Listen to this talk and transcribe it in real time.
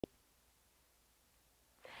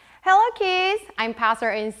Hello kids, I'm Pastor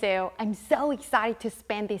Ensu. I'm so excited to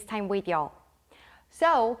spend this time with y'all.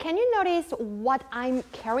 So, can you notice what I'm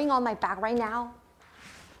carrying on my back right now?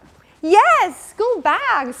 Yes, school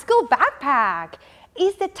bag, school backpack.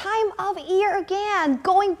 It's the time of year again,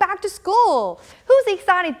 going back to school. Who's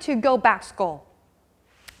excited to go back to school?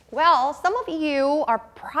 Well, some of you are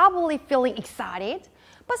probably feeling excited,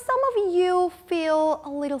 but some of you feel a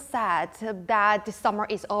little sad that the summer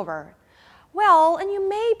is over. Well, and you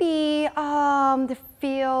may be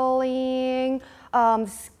feeling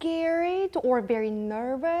scared or very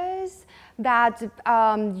nervous that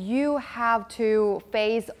you have to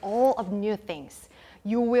face all of new things.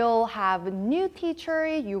 You will have a new teacher,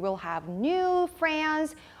 you will have new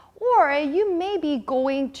friends, or you may be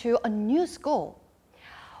going to a new school.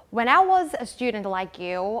 When I was a student like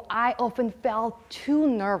you, I often felt too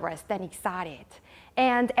nervous than excited.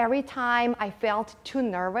 And every time I felt too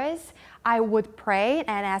nervous, I would pray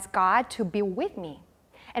and ask God to be with me.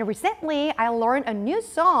 And recently, I learned a new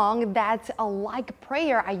song that's like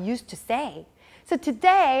prayer I used to say. So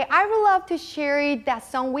today, I would love to share that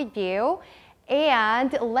song with you,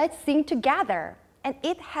 and let's sing together. And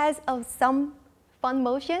it has some fun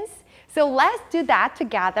motions. So let's do that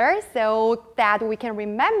together so that we can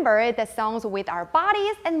remember the songs with our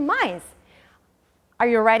bodies and minds. Are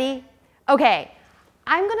you ready? Okay,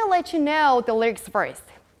 I'm gonna let you know the lyrics first.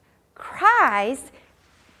 Christ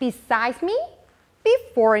beside me,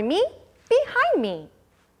 before me, behind me.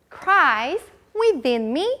 Christ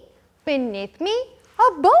within me, beneath me,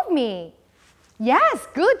 above me. Yes,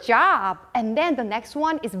 good job. And then the next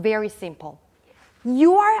one is very simple.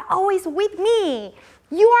 You are always with me.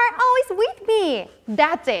 You are always with me.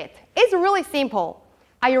 That's it. It's really simple.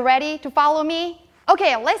 Are you ready to follow me?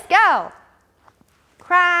 Okay, let's go.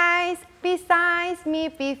 Christ beside me,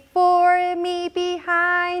 before me,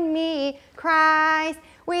 behind me. Christ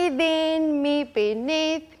within me,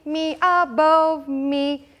 beneath me, above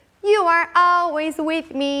me. You are always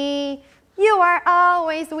with me. You are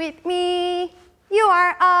always with me. You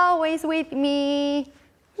are always with me.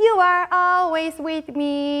 You are always with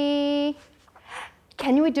me.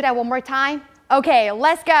 Can we do that one more time? Okay,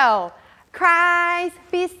 let's go. Christ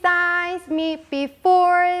beside me,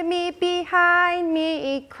 before me, behind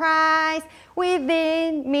me. Christ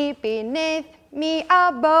within me, beneath me,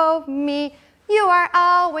 above me. You are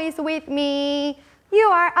always with me. You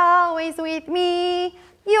are always with me.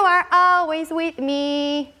 You are always with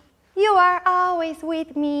me. You are always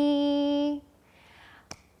with me.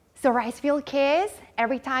 So Ricefield kids,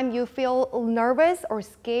 every time you feel nervous or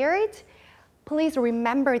scared, please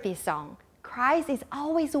remember this song. Christ is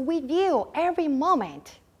always with you every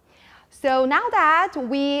moment. So now that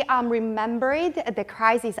we remembered that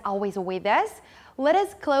Christ is always with us, let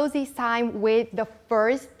us close this time with the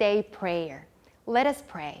first day prayer. Let us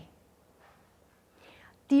pray.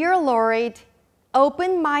 Dear Lord,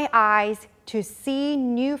 open my eyes to see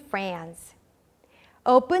new friends.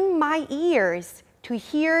 Open my ears to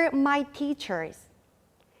hear my teachers.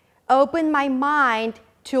 Open my mind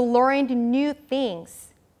to learn new things.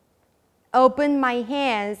 Open my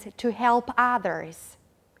hands to help others.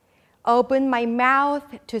 Open my mouth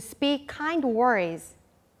to speak kind words.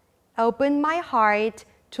 Open my heart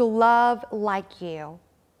to love like you.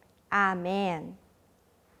 Amen.